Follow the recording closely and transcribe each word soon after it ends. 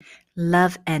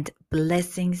Love and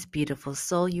blessings, beautiful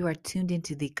soul. You are tuned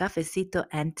into the Cafecito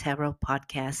and Tarot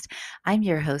podcast. I'm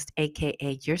your host,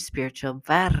 aka your spiritual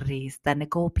barista,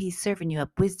 Nicole P, serving you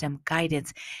up wisdom,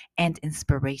 guidance, and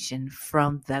inspiration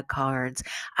from the cards.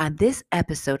 On this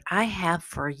episode, I have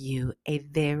for you a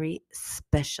very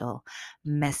special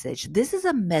message. This is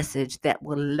a message that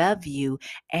will love you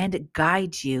and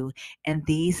guide you in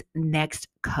these next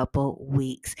couple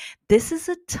weeks. This is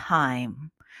a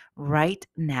time right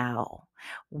now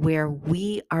where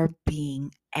we are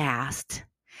being asked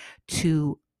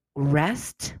to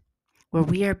rest, where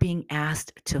we are being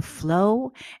asked to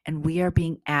flow, and we are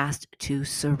being asked to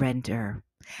surrender.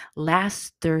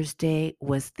 Last Thursday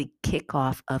was the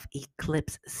kickoff of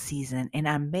eclipse season, and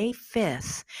on May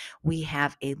 5th, we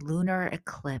have a lunar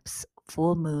eclipse,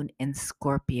 full moon in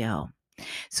Scorpio.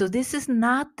 So, this is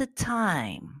not the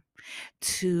time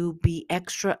to be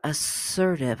extra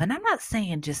assertive. And I'm not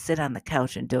saying just sit on the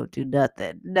couch and don't do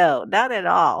nothing. No, not at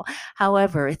all.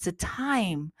 However, it's a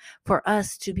time for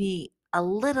us to be a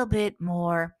little bit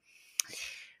more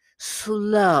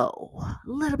slow, a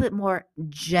little bit more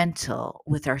gentle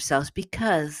with ourselves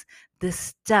because the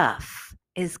stuff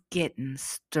is getting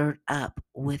stirred up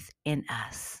within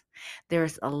us.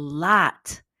 There's a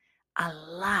lot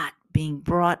being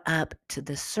brought up to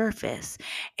the surface.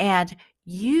 And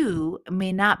you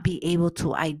may not be able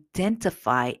to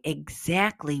identify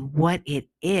exactly what it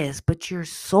is, but your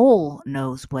soul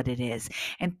knows what it is.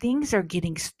 And things are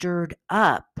getting stirred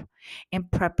up in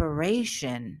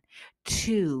preparation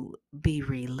to be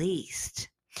released.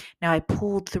 Now, I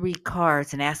pulled 3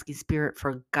 cards and asking Spirit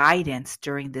for guidance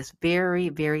during this very,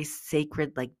 very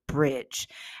sacred, like, bridge.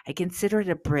 I consider it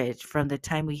a bridge from the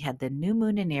time we had the new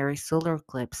moon in Aries solar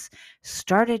eclipse,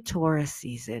 started Taurus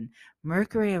season,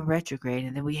 Mercury in retrograde,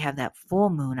 and then we have that full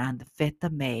moon on the 5th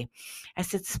of May. I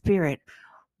said, Spirit,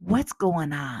 what's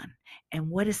going on? And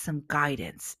what is some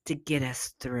guidance to get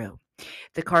us through?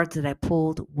 The cards that I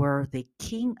pulled were the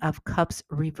King of Cups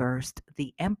reversed,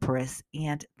 the Empress,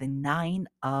 and the Nine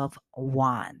of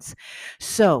Wands.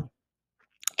 So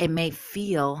it may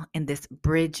feel in this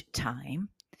bridge time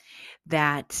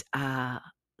that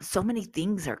so many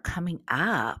things are coming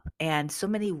up and so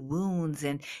many wounds,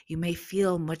 and you may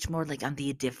feel much more like on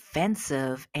the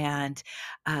defensive and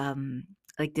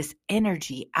like this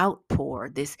energy outpour,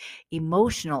 this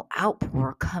emotional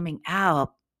outpour coming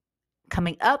up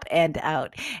and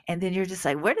out. And then you're just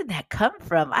like, where did that come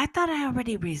from? I thought I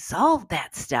already resolved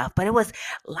that stuff, but it was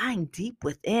lying deep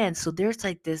within. So there's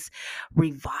like this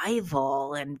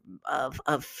revival and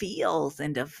of feels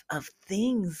and of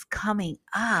things coming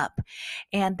up.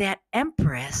 And that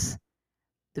Empress,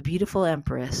 the beautiful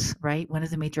Empress, right? One of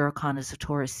the major arcana of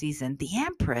Taurus season, the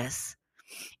Empress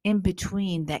in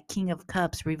between that King of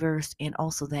Cups reversed and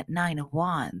also that Nine of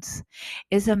Wands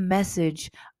is a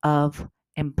message of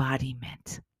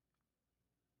embodiment,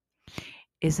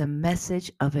 is a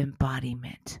message of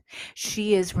embodiment.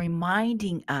 She is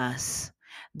reminding us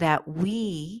that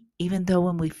we, even though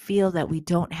when we feel that we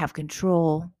don't have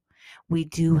control, we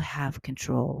do have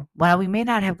control. While we may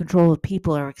not have control of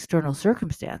people or external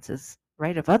circumstances,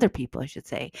 right, of other people, I should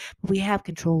say, but we have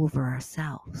control over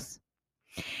ourselves.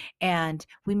 And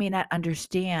we may not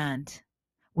understand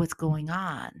what's going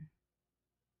on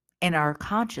in our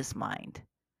conscious mind.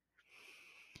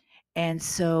 And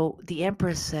so the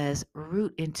Empress says,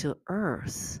 root into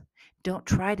earth. Don't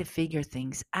try to figure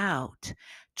things out.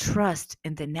 Trust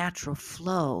in the natural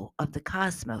flow of the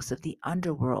cosmos, of the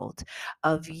underworld,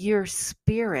 of your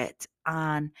spirit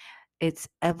on its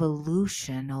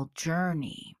evolutional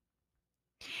journey.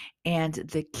 And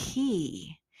the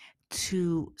key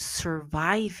to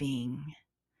surviving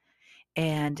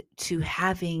and to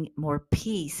having more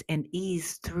peace and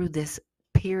ease through this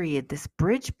period, this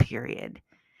bridge period,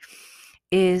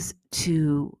 is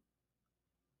to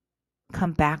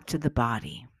come back to the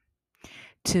body,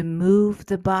 to move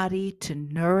the body, to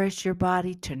nourish your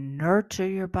body, to nurture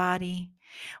your body,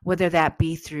 whether that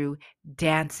be through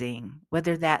dancing,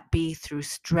 whether that be through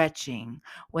stretching,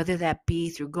 whether that be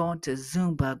through going to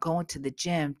Zumba, going to the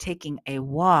gym, taking a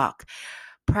walk,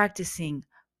 practicing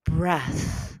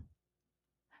breath,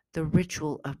 the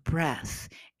ritual of breath.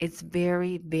 It's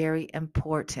very, very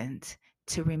important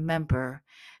to remember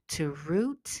to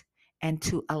root and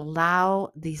to allow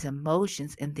these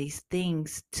emotions and these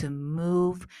things to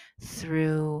move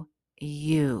through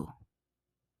you.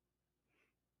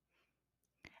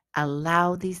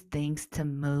 Allow these things to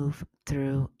move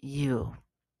through you.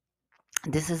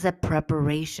 This is a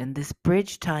preparation. This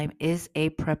bridge time is a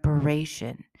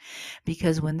preparation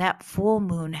because when that full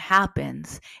moon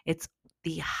happens, it's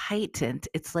the heightened,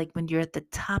 it's like when you're at the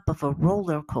top of a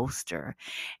roller coaster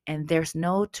and there's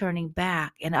no turning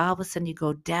back, and all of a sudden you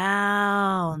go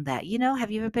down that.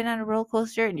 Have you ever been on a roller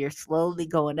coaster and you're slowly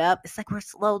going up? It's like we're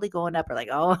slowly going up. We're like,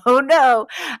 oh, oh no,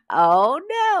 oh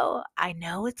no, I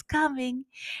know it's coming.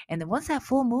 And then once that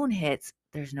full moon hits,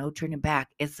 there's no turning back.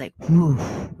 It's like, whew,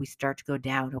 we start to go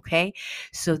down. Okay,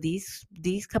 so these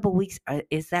couple weeks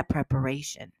is that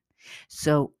preparation.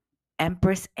 So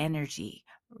Empress energy,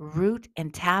 root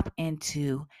and tap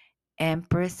into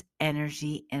Empress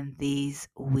energy in these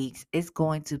weeks is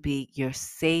going to be your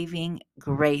saving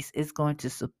grace. It's going to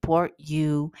support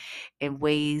you in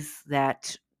ways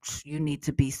that you need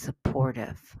to be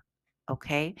supportive.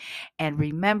 Okay. And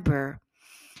remember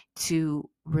to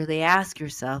really ask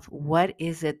yourself, what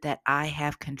is it that I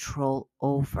have control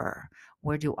over?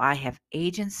 Where do I have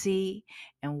agency?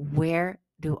 And where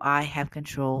do I have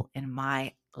control in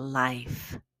my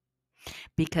life?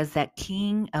 Because that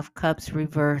King of Cups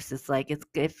reverse is like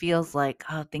it feels like,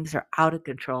 oh, things are out of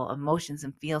control, emotions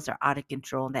and feels are out of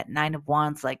control. And that Nine of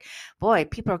Wands, like, boy,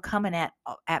 people are coming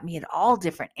at me at all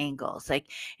different angles, like,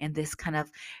 and this kind of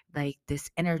like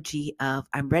this energy of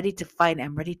I'm ready to fight,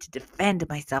 I'm ready to defend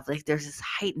myself. Like there's this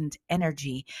heightened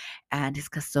energy, and it's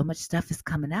because so much stuff is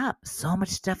coming up. So much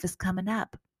stuff is coming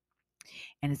up.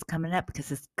 And it's coming up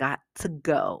because it's got to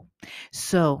go.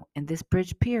 So in this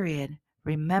bridge period,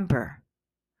 remember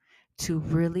to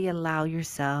really allow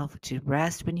yourself to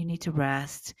rest when you need to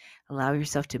rest, allow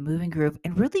yourself to move and groove,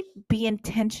 and really be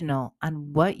intentional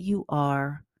on what you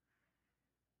are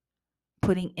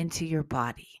putting into your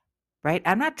body. Right?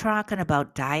 I'm not talking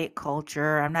about diet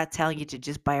culture. I'm not telling you to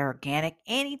just buy organic,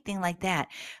 anything like that,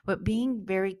 but being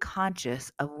very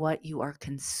conscious of what you are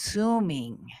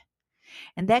consuming.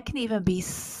 And that can even be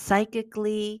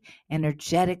psychically,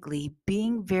 energetically,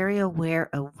 being very aware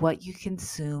of what you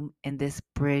consume in this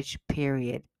bridge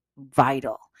period.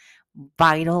 Vital,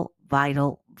 vital,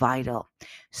 vital, vital.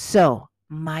 So,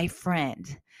 my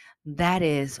friend, that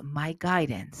is my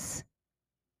guidance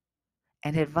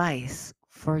and advice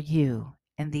for you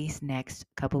in these next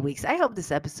couple weeks. I hope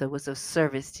this episode was of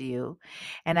service to you,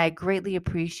 and I greatly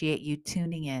appreciate you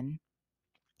tuning in.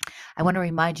 I want to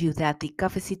remind you that the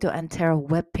Cafecito and Tarot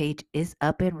webpage is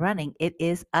up and running. It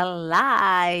is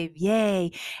alive.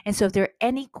 Yay. And so if there are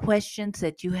any questions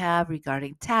that you have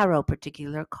regarding tarot,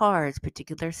 particular cards,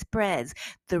 particular spreads,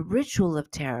 the ritual of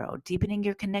tarot, deepening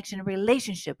your connection and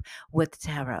relationship with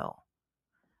tarot,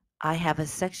 I have a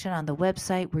section on the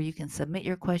website where you can submit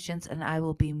your questions and I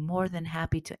will be more than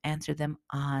happy to answer them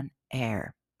on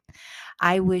air.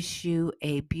 I wish you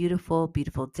a beautiful,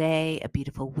 beautiful day, a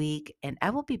beautiful week, and I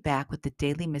will be back with the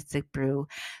Daily Mystic Brew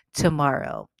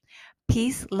tomorrow.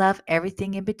 Peace, love,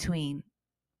 everything in between.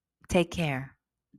 Take care.